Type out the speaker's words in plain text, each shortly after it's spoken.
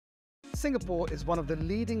Singapore is one of the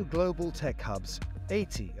leading global tech hubs.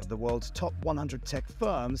 80 of the world's top 100 tech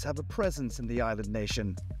firms have a presence in the island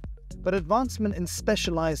nation. But advancement in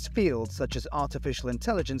specialized fields such as artificial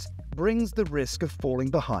intelligence brings the risk of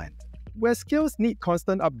falling behind. Where skills need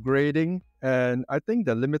constant upgrading, and I think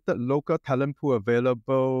the limited local talent pool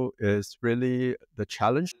available is really the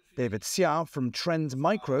challenge. David Seah from Trend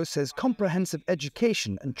Micro says comprehensive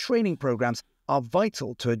education and training programs are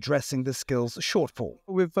vital to addressing the skills shortfall.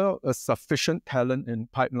 Without a sufficient talent in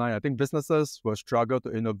pipeline, I think businesses will struggle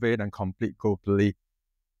to innovate and compete globally.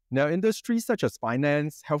 Now, industries such as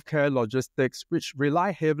finance, healthcare, logistics, which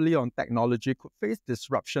rely heavily on technology, could face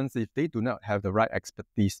disruptions if they do not have the right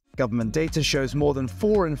expertise. Government data shows more than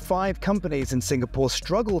 4 in 5 companies in Singapore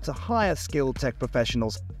struggle to hire skilled tech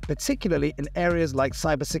professionals, particularly in areas like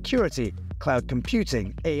cybersecurity, cloud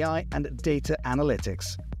computing, AI, and data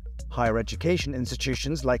analytics. Higher education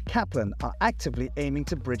institutions like Kaplan are actively aiming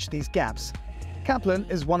to bridge these gaps. Kaplan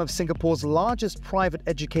is one of Singapore's largest private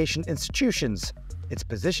education institutions. It's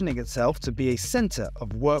positioning itself to be a center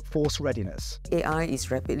of workforce readiness. AI is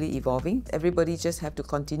rapidly evolving. Everybody just have to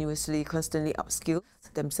constantly upskill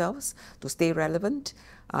themselves to stay relevant.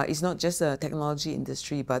 It's not just a technology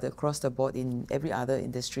industry, but across the board in every other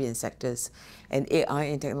industry and sectors. And AI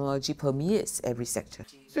and technology permeates every sector.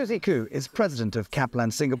 Susie Khoo is president of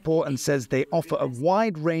Kaplan Singapore and says they offer a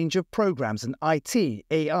wide range of programs in IT,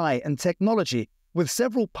 AI, and technology with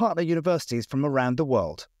several partner universities from around the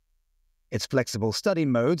world. Its flexible study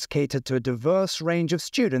modes cater to a diverse range of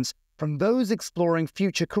students, from those exploring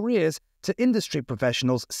future careers to industry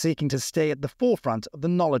professionals seeking to stay at the forefront of the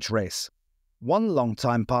knowledge race. One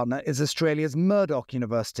long-time partner is Australia's Murdoch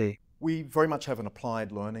University. We very much have an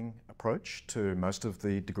applied learning approach to most of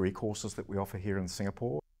the degree courses that we offer here in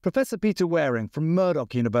Singapore. Professor Peter Waring from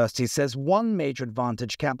Murdoch University says one major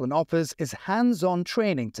advantage Kaplan offers is hands-on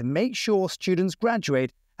training to make sure students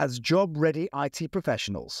graduate as job-ready IT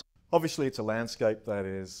professionals. Obviously, it's a landscape that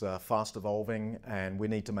is fast evolving, and we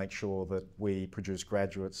need to make sure that we produce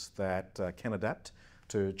graduates that can adapt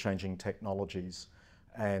to changing technologies.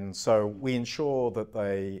 And so we ensure that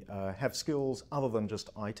they have skills other than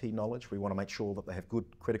just IT knowledge. We want to make sure that they have good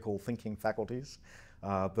critical thinking faculties,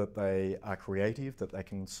 that they are creative, that they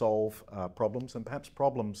can solve problems, and perhaps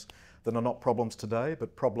problems that are not problems today,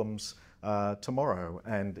 but problems tomorrow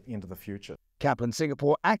and into the future. Kaplan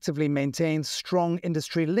Singapore actively maintains strong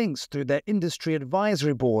industry links through their Industry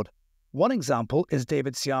Advisory Board. One example is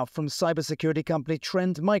David Seah from cybersecurity company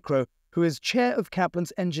Trend Micro, who is chair of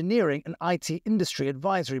Kaplan's Engineering and IT Industry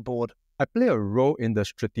Advisory Board. I play a role in the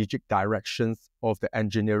strategic directions of the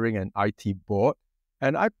Engineering and IT Board,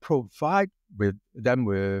 and I provide them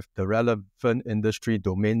with the relevant industry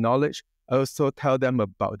domain knowledge. I also tell them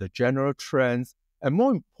about the general trends, and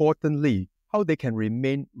more importantly, how they can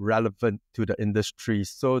remain relevant to the industry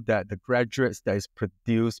so that the graduates that is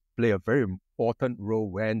produced play a very important role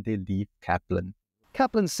when they leave Kaplan.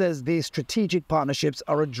 Kaplan says these strategic partnerships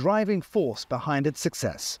are a driving force behind its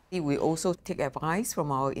success. We also take advice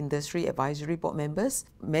from our Industry Advisory Board members,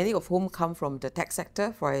 many of whom come from the tech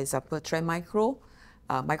sector, for example, Trend Micro,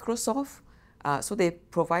 Microsoft. So they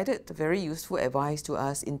provided very useful advice to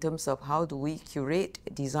us in terms of how do we curate,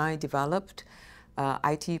 design, develop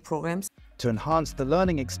IT programs. To enhance the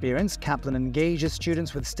learning experience, Kaplan engages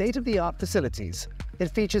students with state-of-the-art facilities. It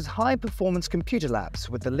features high-performance computer labs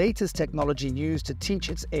with the latest technology used to teach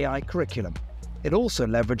its AI curriculum. It also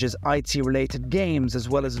leverages IT-related games as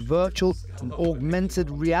well as virtual and augmented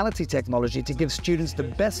reality technology to give students the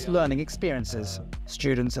best learning experiences.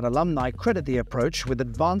 Students and alumni credit the approach with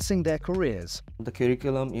advancing their careers. The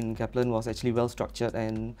curriculum in Kaplan was actually well structured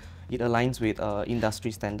and it aligns with industry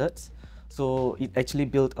standards. So it actually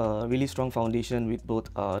built a really strong foundation with both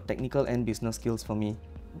technical and business skills for me.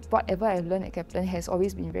 Whatever I've learned at Kaplan has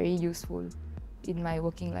always been very useful in my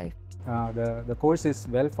working life. The course is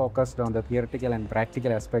well focused on the theoretical and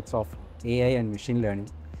practical aspects of AI and machine learning.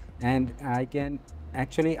 And I can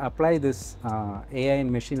actually apply this AI and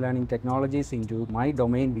machine learning technologies into my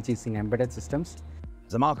domain, which is in embedded systems.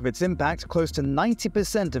 As a mark of its impact, close to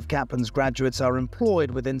 90% of Kaplan's graduates are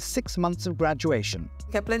employed within 6 months of graduation.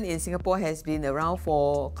 Kaplan in Singapore has been around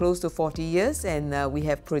for close to 40 years, and we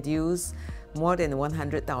have produced more than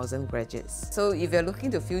 100,000 graduates. So if you're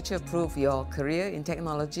looking to future-proof your career in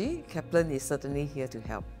technology, Kaplan is certainly here to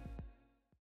help.